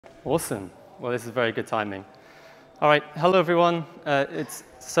Awesome. Well, this is very good timing. All right, hello everyone. It's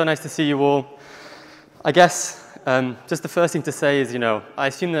so nice to see you all. I guess just the first thing to say is, I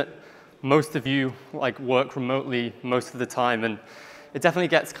assume that most of you work remotely most of the time, and it definitely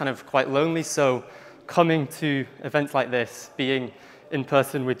gets kind of quite lonely. So coming to events like this, being in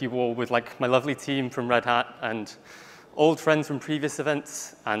person with you all, with my lovely team from Red Hat and old friends from previous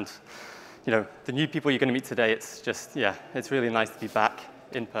events, and the new people you're going to meet today, it's just, it's really nice to be back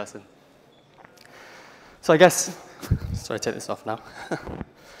in person. So I guess, sorry, take this off now.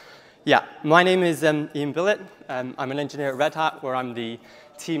 My name is Ian Billett. I'm an engineer at Red Hat, where I'm the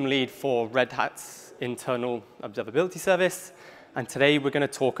team lead for Red Hat's internal observability service. And today we're going to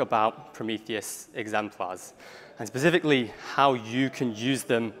talk about Prometheus Exemplars, and specifically how you can use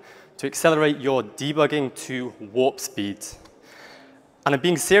them to accelerate your debugging to warp speed. And I'm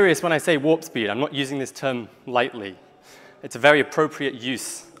being serious when I say warp speed. I'm not using this term lightly. It's a very appropriate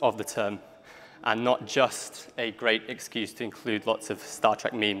use of the term, and not just a great excuse to include lots of Star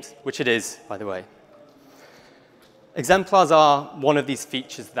Trek memes, which it is, by the way. Exemplars are one of these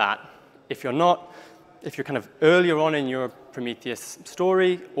features that, if you're kind of earlier on in your Prometheus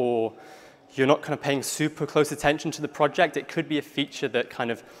story, or you're not kind of paying super close attention to the project, it could be a feature that kind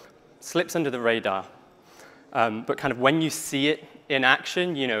of slips under the radar. But kind of when you see it in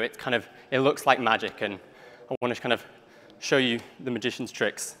action, it looks like magic, and I want to kind of show you the magician's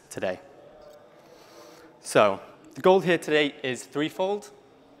tricks today. So the goal here today is threefold.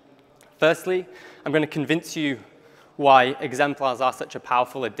 Firstly, I'm going to convince you why exemplars are such a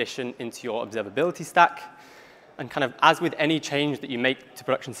powerful addition into your observability stack. And kind of as with any change that you make to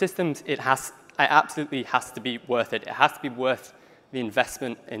production systems, it absolutely has to be worth it. It has to be worth the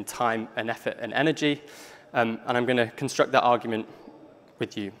investment in time and effort and energy. And I'm going to construct that argument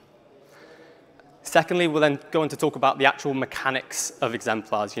with you. Secondly, we'll then go on to talk about the actual mechanics of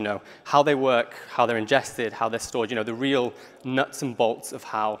exemplars, how they work, how they're ingested, how they're stored, the real nuts and bolts of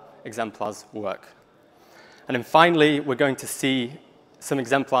how exemplars work. And then finally, we're going to see some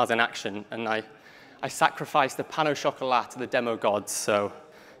exemplars in action. And I sacrificed the pan au chocolat to the demo gods, so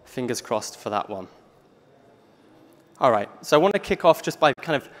fingers crossed for that one. All right, so I want to kick off just by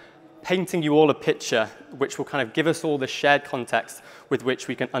kind of painting you all a picture which will kind of give us all the shared context with which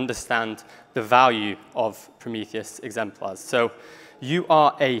we can understand the value of Prometheus exemplars. So you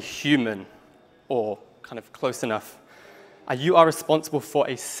are a human, or kind of close enough, and you are responsible for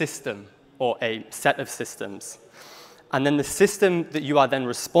a system or a set of systems. And then the system that you are then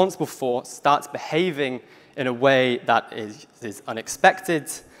responsible for starts behaving in a way that is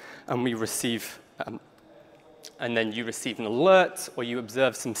unexpected, and we receive and then you receive an alert, or you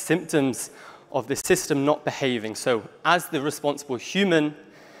observe some symptoms of the system not behaving. So as the responsible human,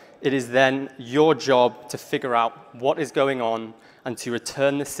 it is then your job to figure out what is going on and to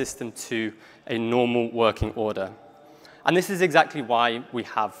return the system to a normal working order. And this is exactly why we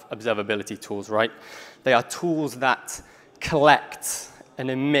have observability tools, right? They are tools that collect and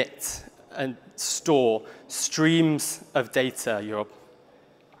emit and store streams of data,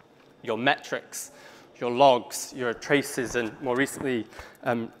 your metrics, your logs, your traces, and more recently,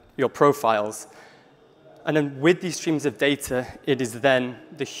 your profiles. And then with these streams of data, it is then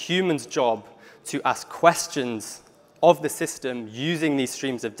the human's job to ask questions of the system using these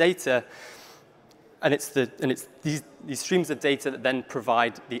streams of data. And it's these streams of data that then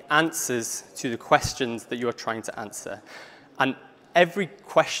provide the answers to the questions that you're trying to answer. And every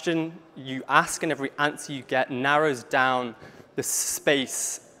question you ask and every answer you get narrows down the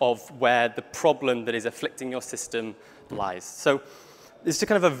space of where the problem that is afflicting your system lies. So it's just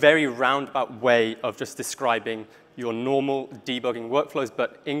kind of a very roundabout way of just describing your normal debugging workflows,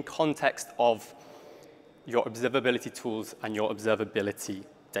 but in context of your observability tools and your observability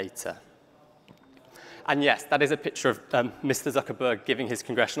data. And yes, that is a picture of Mr. Zuckerberg giving his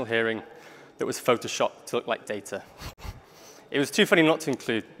congressional hearing that was photoshopped to look like data. It was too funny not to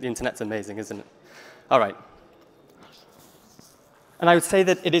include. The internet's amazing, isn't it? All right. And I would say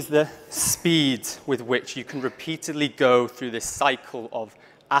that it is the speed with which you can repeatedly go through this cycle of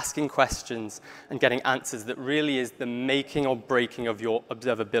asking questions and getting answers that really is the making or breaking of your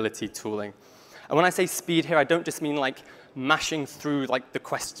observability tooling. And when I say speed here, I don't just mean mashing through the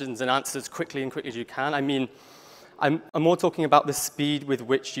questions and answers quickly as you can. I mean, I'm more talking about the speed with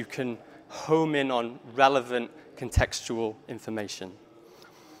which you can home in on relevant contextual information.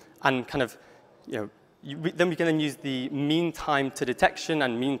 And kind of, then we can then use the mean time to detection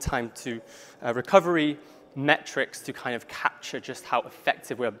and mean time to recovery metrics to kind of capture just how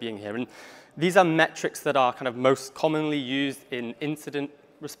effective we're being here. And these are metrics that are kind of most commonly used in incident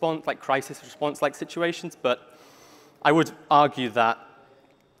response, crisis response situations, but I would argue that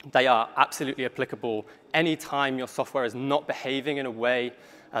They are absolutely applicable anytime your software is not behaving in a way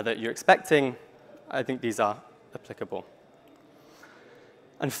that you're expecting. I think these are applicable.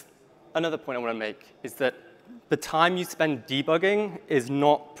 And another point I want to make is that the time you spend debugging is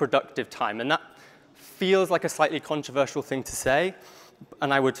not productive time. And that feels like a slightly controversial thing to say.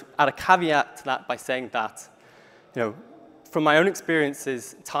 And I would add a caveat to that by saying that, from my own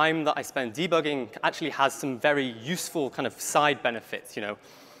experiences, time that I spend debugging actually has some very useful kind of side benefits.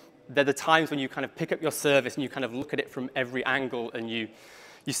 They're the times when you kind of pick up your service and you kind of look at it from every angle and you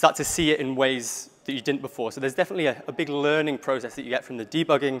start to see it in ways that you didn't before. So there's definitely a big learning process that you get from the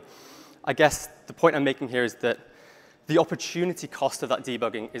debugging. I guess the point I'm making here is that the opportunity cost of that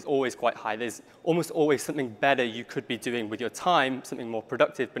debugging is always quite high. There's almost always something better you could be doing with your time, something more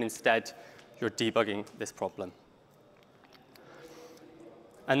productive, but instead you're debugging this problem.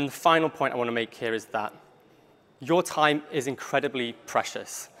 And the final point I want to make here is that your time is incredibly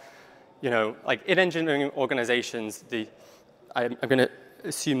precious. Like in engineering organizations, I'm going to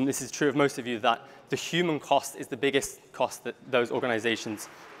assume this is true of most of you, that the human cost is the biggest cost that those organizations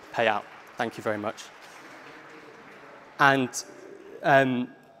pay out. Thank you very much. And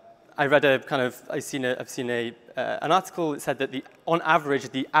I read I've seen an article that said that on average,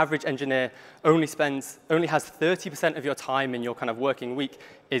 the average engineer only has 30% of your time in your kind of working week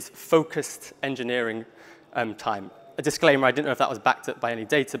is focused engineering time. A disclaimer, I didn't know if that was backed up by any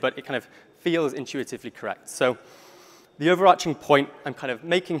data, but it kind of feels intuitively correct. So the overarching point I'm kind of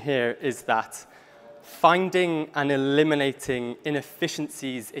making here is that finding and eliminating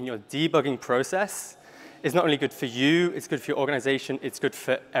inefficiencies in your debugging process is not only good for you, it's good for your organization, it's good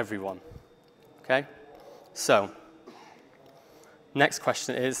for everyone. Okay? So, next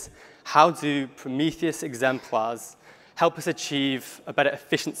question is, how do Prometheus Exemplars help us achieve a better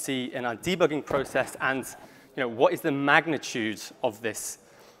efficiency in our debugging process, and what is the magnitude of this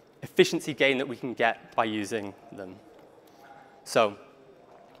efficiency gain that we can get by using them? So,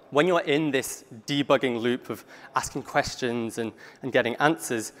 when you're in this debugging loop of asking questions and getting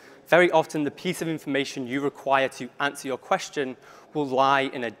answers, very often the piece of information you require to answer your question will lie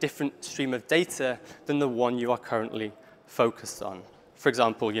in a different stream of data than the one you are currently focused on. For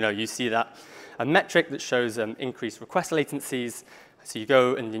example, you see that a metric that shows increased request latencies. So you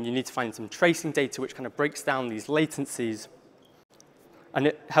go and then you need to find some tracing data which kind of breaks down these latencies. And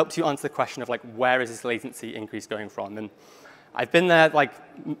it helps you answer the question of where is this latency increase going from? And I've been there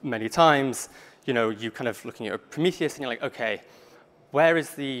many times. You kind of looking at Prometheus and you're like, okay, where is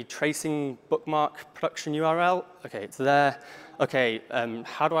the tracing bookmark production URL? Okay, it's there. Okay,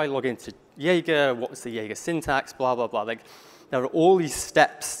 how do I log into Jaeger? What was the Jaeger syntax? Blah, blah, blah. There are all these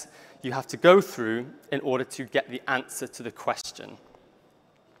steps you have to go through in order to get the answer to the question.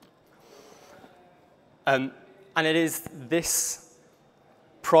 And it is this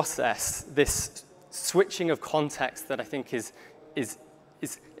process, this switching of context that I think is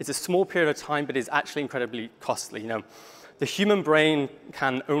a small period of time, but is actually incredibly costly. The human brain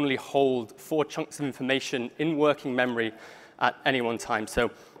can only hold 4 chunks of information in working memory at any one time.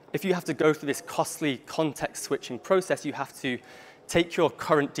 So if you have to go through this costly context switching process, you have to take your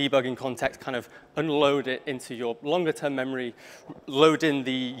current debugging context, kind of unload it into your longer term memory, load in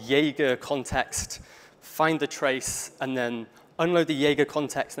the Jaeger context, find the trace, and then unload the Jaeger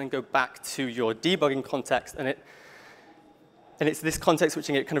context, and then go back to your debugging context. And it's this context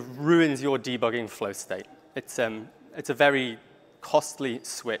switching, it kind of ruins your debugging flow state. It's a very costly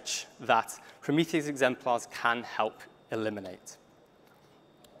switch that Prometheus Exemplars can help eliminate.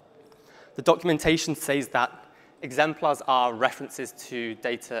 The documentation says that exemplars are references to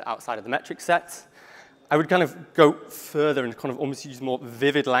data outside of the metric set. I would kind of go further and kind of almost use more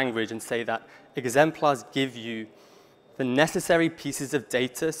vivid language and say that exemplars give you the necessary pieces of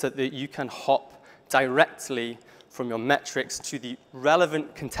data so that you can hop directly from your metrics to the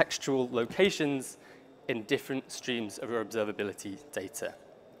relevant contextual locations in different streams of your observability data.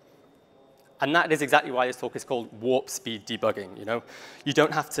 And that is exactly why this talk is called warp speed debugging. You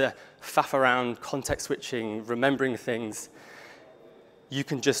don't have to faff around context switching, remembering things. You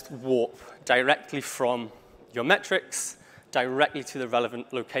can just warp directly from your metrics directly to the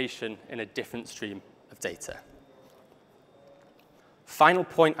relevant location in a different stream of data. Final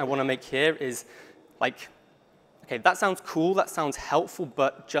point I want to make here is okay, that sounds cool, that sounds helpful,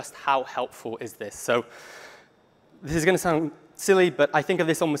 but just how helpful is this? So this is going to sound silly, but I think of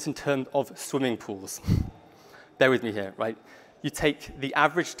this almost in terms of swimming pools. Bear with me here, right? You take the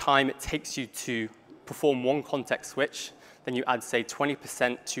average time it takes you to perform one context switch, then you add, say,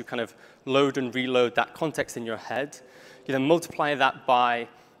 20% to kind of load and reload that context in your head. You then multiply that by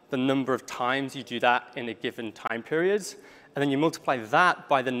the number of times you do that in a given time period, and then you multiply that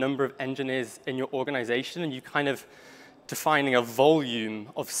by the number of engineers in your organization, and you kind of defining a volume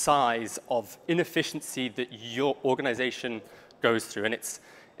of size of inefficiency that your organization goes through. And it's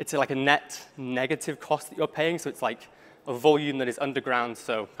like a net negative cost that you're paying, so it's like a volume that is underground,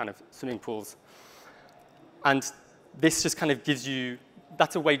 so kind of swimming pools. And this just kind of gives you,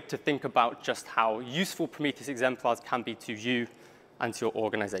 that's a way to think about just how useful Prometheus Exemplars can be to you and to your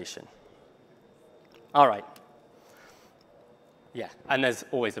organization. All right. Yeah, and there's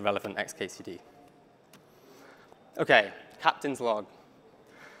always a relevant XKCD. OK, captain's log.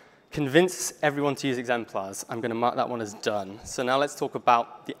 Convince everyone to use exemplars. I'm going to mark that one as done. So now let's talk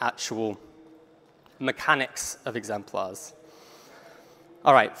about the actual mechanics of exemplars.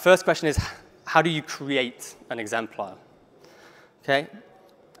 All right, first question is, how do you create an exemplar? OK,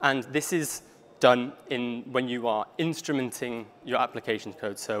 and this is done when you are instrumenting your application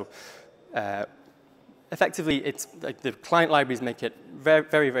code. So effectively, it's like the client libraries make it very,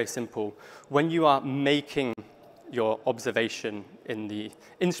 very, very simple. When you are making your observation in the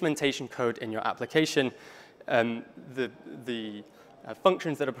instrumentation code in your application, the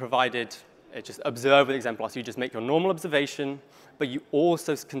functions that are provided just observe with exemplar. So you just make your normal observation, but you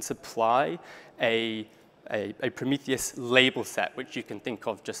also can supply a Prometheus label set, which you can think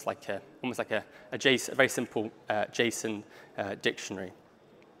of just like almost like a very simple JSON dictionary.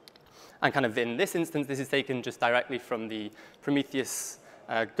 And kind of in this instance, this is taken just directly from the Prometheus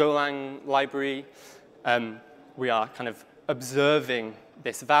Golang library. We are kind of observing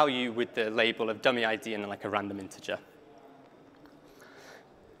this value with the label of dummy ID and like a random integer.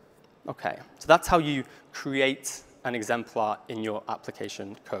 OK, so that's how you create an exemplar in your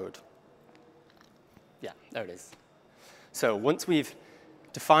application code. Yeah, there it is. So once we've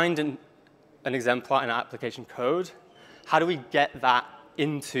defined an exemplar in our application code, how do we get that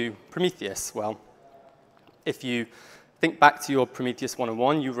into Prometheus? Well, if you think back to your Prometheus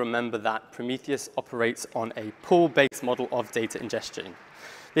 101, you remember that Prometheus operates on a pull-based model of data ingestion.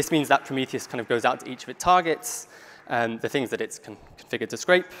 This means that Prometheus kind of goes out to each of its targets, the things that it's configured to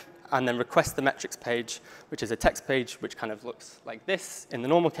scrape, and then requests the metrics page, which is a text page, which kind of looks like this in the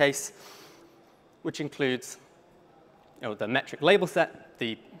normal case, which includes the metric label set,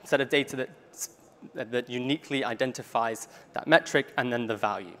 the set of data that uniquely identifies that metric, and then the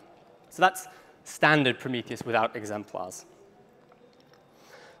value. So that's standard Prometheus without exemplars.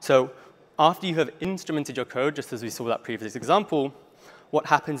 So after you have instrumented your code, just as we saw that previous example, what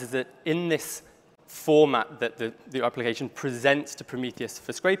happens is that in this format that the application presents to Prometheus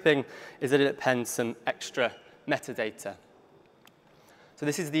for scraping is that it appends some extra metadata. So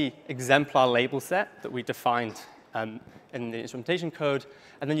this is the exemplar label set that we defined in the instrumentation code.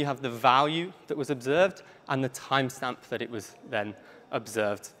 And then you have the value that was observed and the timestamp that it was then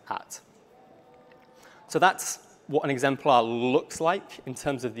observed at. So that's what an exemplar looks like in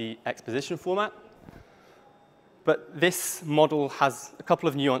terms of the exposition format. But this model has a couple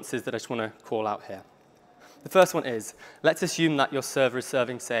of nuances that I just want to call out here. The first one is, let's assume that your server is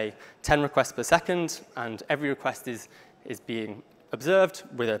serving, say, 10 requests per second, and every request is being observed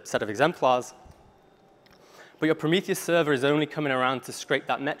with a set of exemplars. But your Prometheus server is only coming around to scrape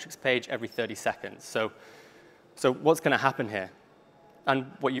that metrics page every 30 seconds. So what's going to happen here? And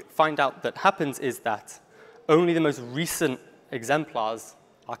what you find out that happens is that only the most recent exemplars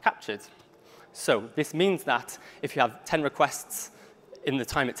are captured. So this means that if you have 10 requests in the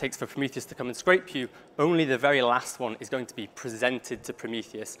time it takes for Prometheus to come and scrape you, only the very last one is going to be presented to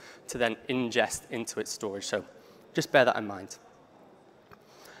Prometheus to then ingest into its storage. So just bear that in mind.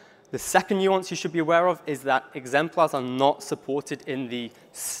 The second nuance you should be aware of is that exemplars are not supported in the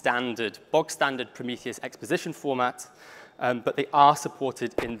bog standard Prometheus exposition format, but they are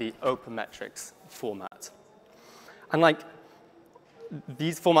supported in the OpenMetrics format. And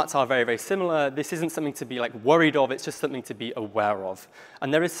these formats are very, very similar. This isn't something to be worried of. It's just something to be aware of.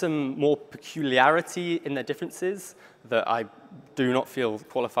 And there is some more peculiarity in their differences that I do not feel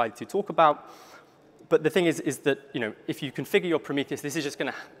qualified to talk about. But the thing is that if you configure your Prometheus, this is just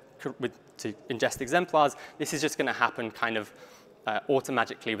going to ingest exemplars. This is just going to happen kind of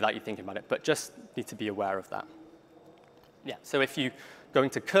automatically without you thinking about it. But just need to be aware of that. Yeah. So if you're going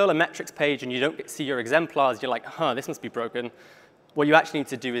to curl a metrics page and you don't see your exemplars, you're like, this must be broken. What you actually need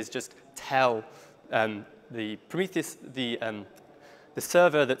to do is just tell the Prometheus, the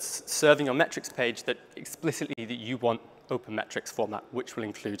server that's serving your metrics page that explicitly that you want OpenMetrics format, which will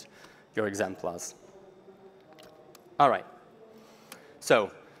include your exemplars. All right.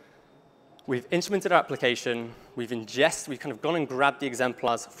 So we've instrumented our application. We've kind of gone and grabbed the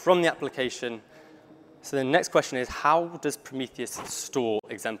exemplars from the application. So the next question is, how does Prometheus store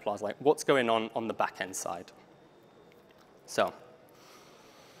exemplars? What's going on the back-end side? So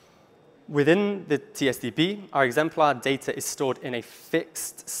within the TSDB, our exemplar data is stored in a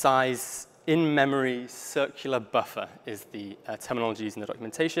fixed size in-memory circular buffer is the terminology used in the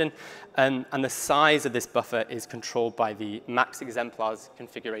documentation. And the size of this buffer is controlled by the max exemplars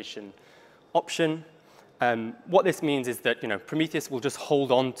configuration option. What this means is that Prometheus will just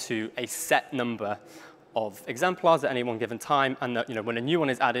hold on to a set number of exemplars at any one given time, and that when a new one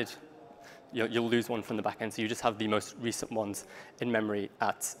is added, you'll lose one from the back end, so you just have the most recent ones in memory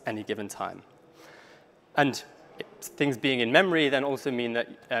at any given time. And things being in memory then also mean that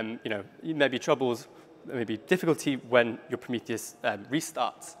there may be troubles, there may be difficulty when your Prometheus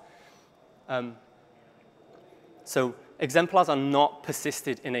restarts. So exemplars are not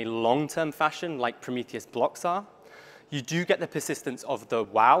persisted in a long-term fashion like Prometheus blocks are. You do get the persistence of the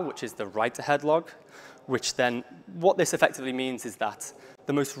WOW, which is the write-ahead log, which then, what this effectively means is that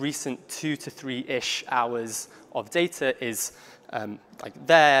the most recent 2 to 3-ish hours of data is like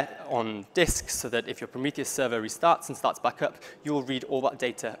there on disk, so that if your Prometheus server restarts and starts back up, you will read all that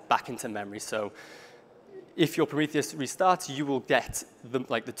data back into memory. So if your Prometheus restarts, you will get the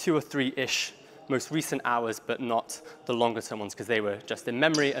 2 or 3-ish most recent hours, but not the longer term ones, because they were just in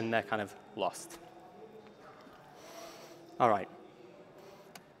memory and they're kind of lost. All right.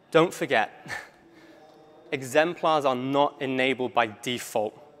 Don't forget, exemplars are not enabled by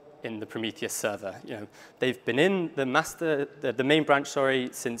default in the Prometheus server. They've been in the main branch,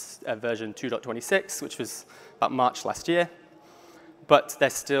 since version 2.26, which was about March last year. But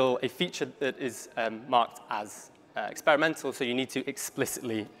there's still a feature that is marked as experimental, so you need to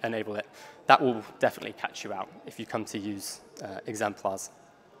explicitly enable it. That will definitely catch you out if you come to use exemplars.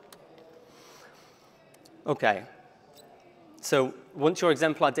 OK. So once your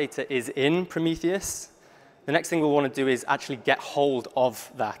exemplar data is in Prometheus, the next thing we'll want to do is actually get hold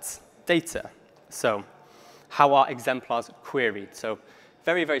of that data. So how are exemplars queried? So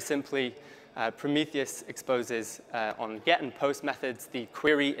very, very simply, Prometheus exposes on get and post methods the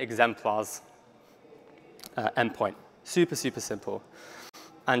query exemplars endpoint. Super, super simple.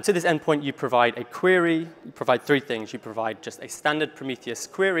 And to this endpoint, you provide a query. You provide 3 things. You provide just a standard Prometheus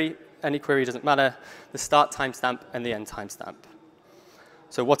query. Any query doesn't matter. The start timestamp and the end timestamp.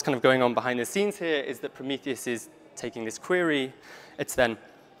 So what's kind of going on behind the scenes here is that Prometheus is taking this query. It's then,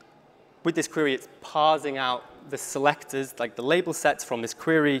 with this query, it's parsing out the selectors, like the label sets from this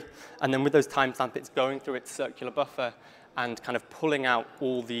query. And then with those timestamps, it's going through its circular buffer and kind of pulling out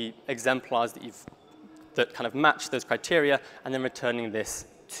all the exemplars that kind of match those criteria, and then returning this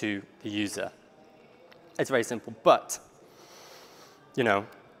to the user. It's very simple, but the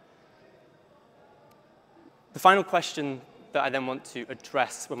final question that I then want to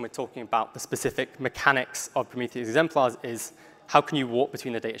address when we're talking about the specific mechanics of Prometheus exemplars is how can you walk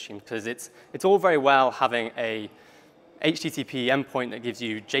between the data streams? Because it's all very well having a HTTP endpoint that gives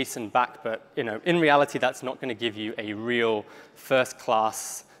you JSON back, but in reality, that's not going to give you a real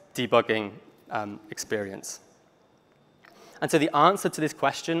first-class debugging experience. And so the answer to this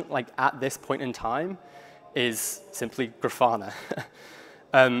question, at this point in time, is simply Grafana.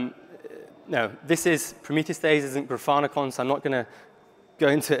 No, this is Prometheus Days isn't GrafanaCon, so I'm not going to go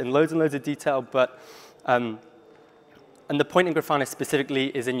into it in loads and loads of detail. But and the point in Grafana specifically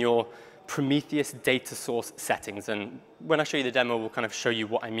is in your Prometheus data source settings. And when I show you the demo, we'll kind of show you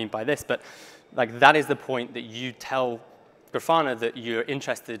what I mean by this. But that is the point that you tell Grafana that you're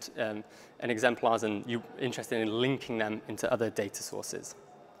interested in exemplars and you're interested in linking them into other data sources.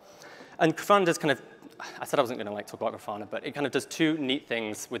 And Grafana does kind of, I said I wasn't going to talk about Grafana, but it kind of does 2 neat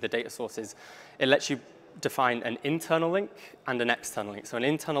things with the data sources. It lets you define an internal link and an external link. So an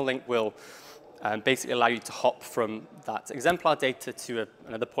internal link will basically allow you to hop from that exemplar data to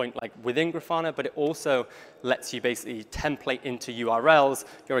another point within Grafana, but it also lets you basically template into URLs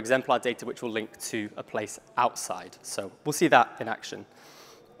your exemplar data, which will link to a place outside. So we'll see that in action,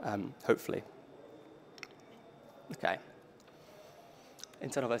 hopefully. OK.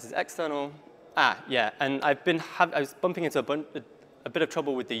 Internal versus external. Yeah, and I was bumping into a bit of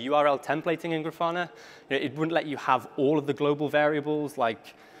trouble with the URL templating in Grafana. It wouldn't let you have all of the global variables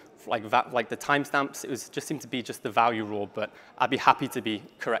like the timestamps. It just seemed to be just the value raw, but I'd be happy to be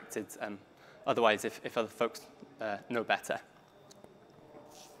corrected otherwise if other folks know better.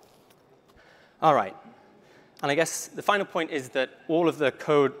 All right. And I guess the final point is that all of the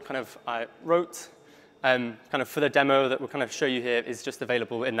code I wrote for the demo that we'll kind of show you here is just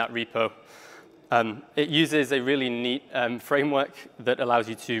available in that repo. It uses a really neat framework that allows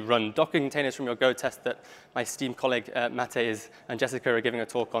you to run Docker containers from your Go test that my esteemed colleague Mate and Jessica are giving a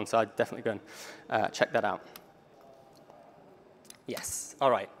talk on, so I'd definitely go and check that out. Yes,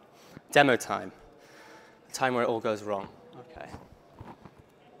 all right, demo time, the time where it all goes wrong. Okay.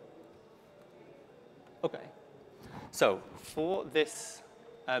 Okay. So for this,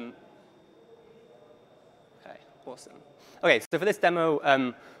 okay, awesome. Okay, so for this demo,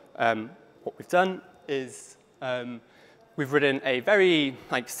 what we've done is we've written a very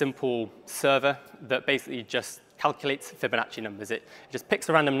simple server that basically just calculates Fibonacci numbers. It just picks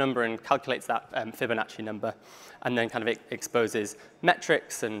a random number and calculates that Fibonacci number, and then kind of exposes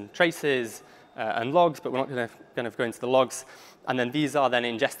metrics and traces and logs, but we're not going to go into the logs. And then these are then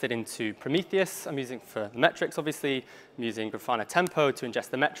ingested into Prometheus. I'm using for the metrics, obviously. I'm using Grafana Tempo to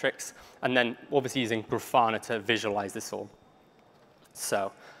ingest the metrics, and then obviously using Grafana to visualize this all.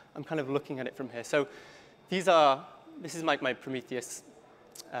 So I'm kind of looking at it from here. So this is my Prometheus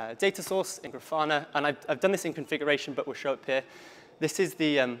data source in Grafana, and I've done this in configuration, but we'll show up here. This is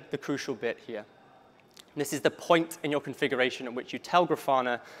the crucial bit here. This is the point in your configuration at which you tell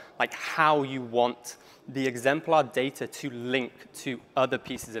Grafana how you want the exemplar data to link to other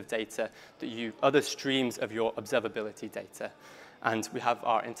pieces of data, other streams of your observability data. And we have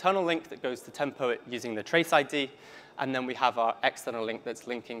our internal link that goes to Tempo using the trace ID, and then we have our external link that's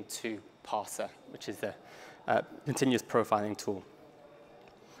linking to Parser, which is the continuous profiling tool.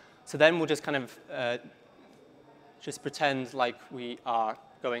 So then we'll just kind of just pretend like we are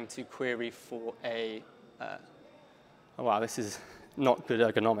going to query for a, oh wow, this is not good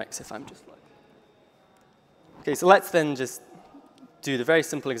ergonomics if I'm just like. Okay, so let's then just do the very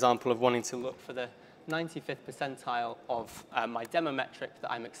simple example of wanting to look for the 95th percentile of my demo metric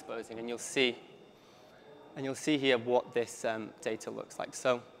that I'm exposing, and you'll see here what this data looks like.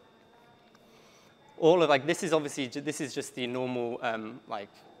 So all of this is just the normal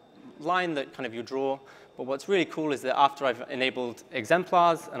line that kind of you draw. But what's really cool is that after I've enabled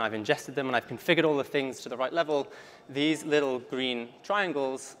exemplars and I've ingested them and I've configured all the things to the right level, these little green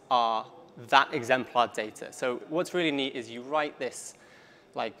triangles are that exemplar data. So what's really neat is you write this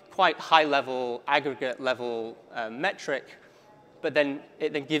quite high level, aggregate level metric, but then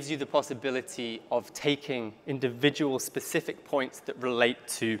it then gives you the possibility of taking individual specific points that relate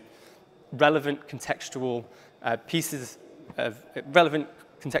to relevant contextual pieces of relevant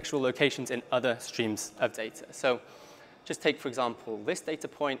contextual locations in other streams of data. So just take, for example, this data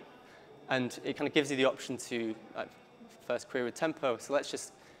point, and it kind of gives you the option to first query with Tempo. So let's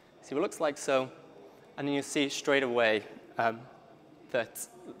just see what it looks like. So, and then you see straight away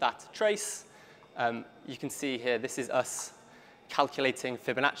that trace. You can see here, this is us calculating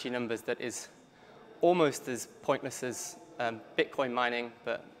Fibonacci numbers that is almost as pointless as Bitcoin mining,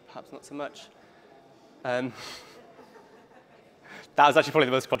 but perhaps not so much. That was actually probably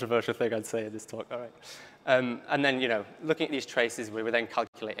the most controversial thing I'd say in this talk. All right. And then, looking at these traces, we were then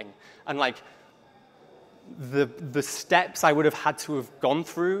calculating. And the steps I would have had to have gone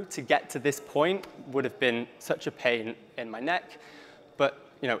through to get to this point would have been such a pain in my neck. But,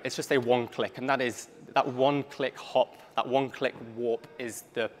 it's just a one-click. And that one-click hop, that one-click warp is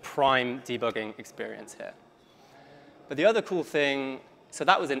the prime debugging experience here. But the other cool thing, so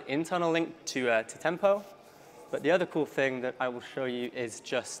that was an internal link to Tempo. But the other cool thing that I will show you is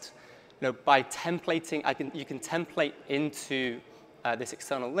just, by templating, you can template into this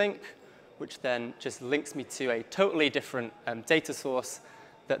external link, which then just links me to a totally different data source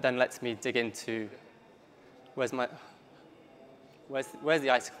that then lets me dig into, where's the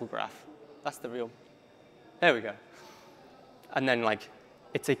icicle graph? That's the real, there we go. And then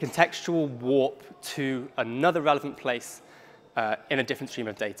it's a contextual warp to another relevant place in a different stream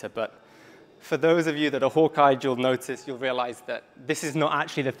of data. But for those of you that are hawk-eyed, you'll realize that this is not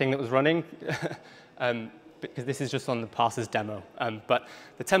actually the thing that was running, because this is just on the parser's demo. But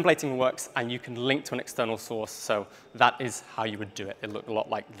the templating works, and you can link to an external source. So that is how you would do it. It looked a lot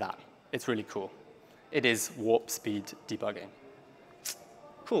like that. It's really cool. It is warp speed debugging.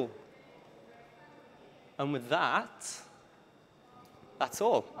 Cool. And with that, that's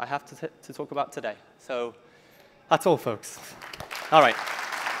all I have to talk about today. So that's all, folks. All right.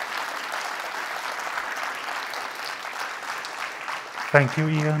 Thank you,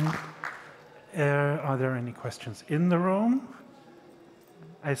 Ian. Are there any questions in the room?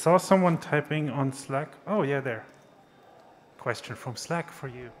 I saw someone typing on Slack. Oh, yeah, there. Question from Slack for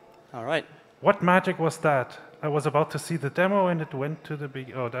you. All right. What magic was that? I was about to see the demo and it went to the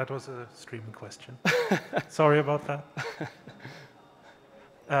big... Oh, that was a streaming question. Sorry about that.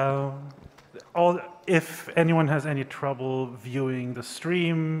 If anyone has any trouble viewing the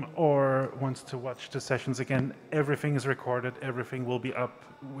stream or wants to watch the sessions again, everything is recorded. Everything will be up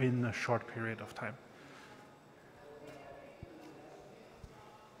in a short period of time.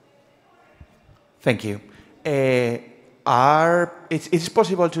 Thank you. Is it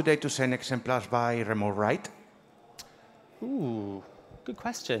possible today to send exemplars by remote write? Ooh, good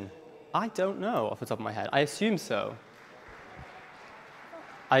question. I don't know off the top of my head. I assume so.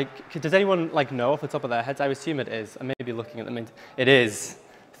 Does anyone know off the top of their heads? I assume it is. I may be looking at them. It is.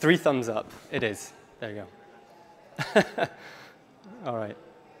 3 thumbs up. It is. There you go. All right.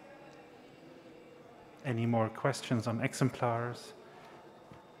 Any more questions on exemplars?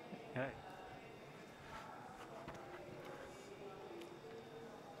 Yeah.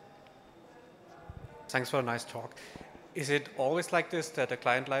 Thanks for a nice talk. Is it always like this that the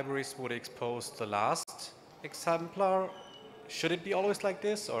client libraries would expose the last exemplar? Should it be always like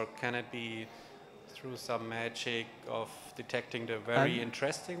this, or can it be through some magic of detecting the very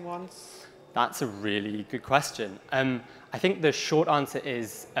interesting ones? That's a really good question. I think the short answer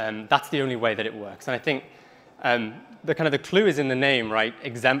is that's the only way that it works. And I think the clue is in the name, right?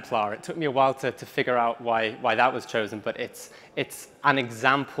 Exemplar. It took me a while to figure out why that was chosen, but it's an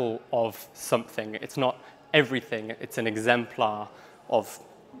example of something. It's not everything. It's an exemplar of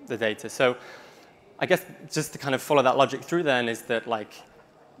the data. So I guess just to kind of follow that logic through then is that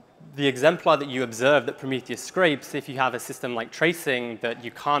the exemplar that you observe that Prometheus scrapes, if you have a system like tracing that you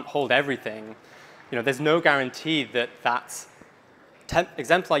can't hold everything, there's no guarantee that that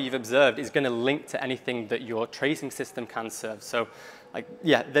exemplar you've observed is going to link to anything that your tracing system can serve. So,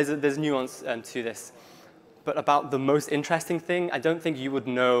 yeah, there's nuance to this. But about the most interesting thing, I don't think you would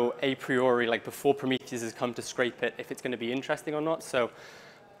know a priori, before Prometheus has come to scrape it, if it's going to be interesting or not. So,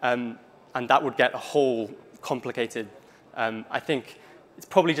 and that would get a whole complicated. I think it's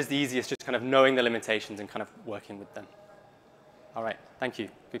probably just the easiest, just kind of knowing the limitations and kind of working with them. All right, thank you.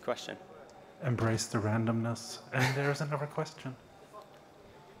 Good question. Embrace the randomness. And there's another question.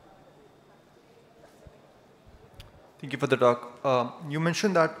 Thank you for the talk. You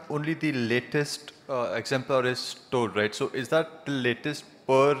mentioned that only the latest exemplar is stored, right? So is that the latest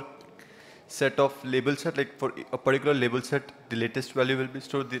per set of label set? For a particular label set, the latest value will be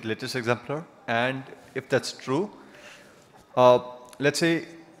stored, the latest exemplar? And if that's true, let's say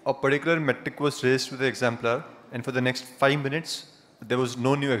a particular metric was raised with the exemplar, and for the next 5 minutes, there was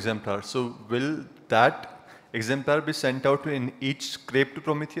no new exemplar. So will that exemplar be sent out in each scrape to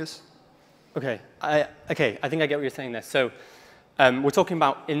Prometheus? Okay, I think I get what you're saying there. So we're talking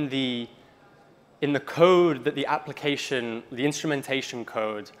about in the code that the application, the instrumentation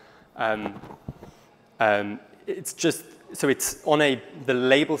code, it's just, so it's on the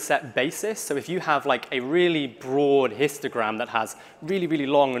label set basis. So if you have a really broad histogram that has really, really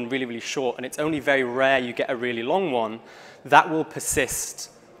long and really, really short, and it's only very rare you get a really long one, that will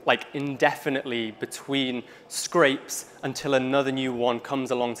persist indefinitely between scrapes until another new one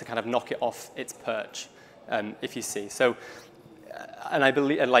comes along to kind of knock it off its perch, if you see. So, and I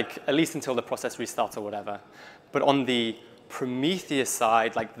believe, at least until the process restarts or whatever. But on the Prometheus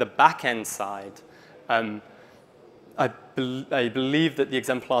side, the back-end side, I believe that the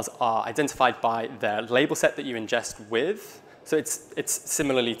exemplars are identified by their label set that you ingest with. So it's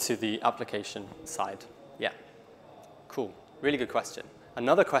similarly to the application side. Yeah. Cool. Really good question.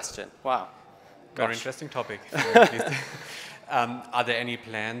 Another question. Wow. Very interesting topic. Are there any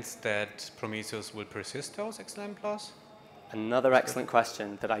plans that Prometheus will persist those exemplars? Another excellent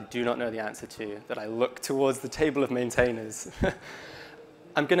question that I do not know the answer to, that I look towards the table of maintainers.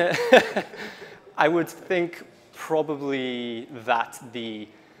 I would think probably that the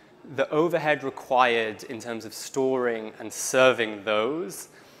overhead required in terms of storing and serving those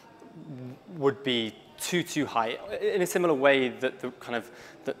would be too high. In a similar way that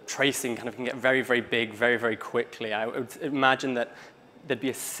that tracing kind of can get very, very big very, very quickly. I would imagine that there'd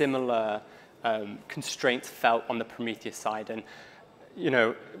be a similar constraint felt on the Prometheus side. And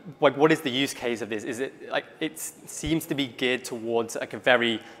what is the use case of this? Is it it seems to be geared towards a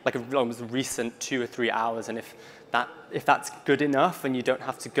very almost recent 2 or 3 hours, and if that's good enough, and you don't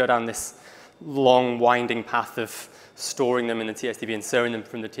have to go down this long winding path of storing them in the TSDB and serving them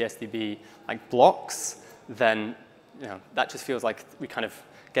from the TSDB blocks, then that just feels like we're kind of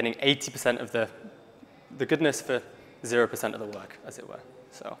getting 80% of the goodness for 0% of the work, as it were.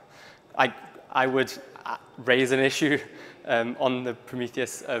 So I would raise an issue on the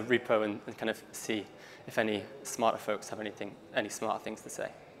Prometheus repo and kind of see if any smarter folks have any smarter things to say.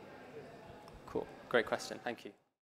 Cool, great question, thank you.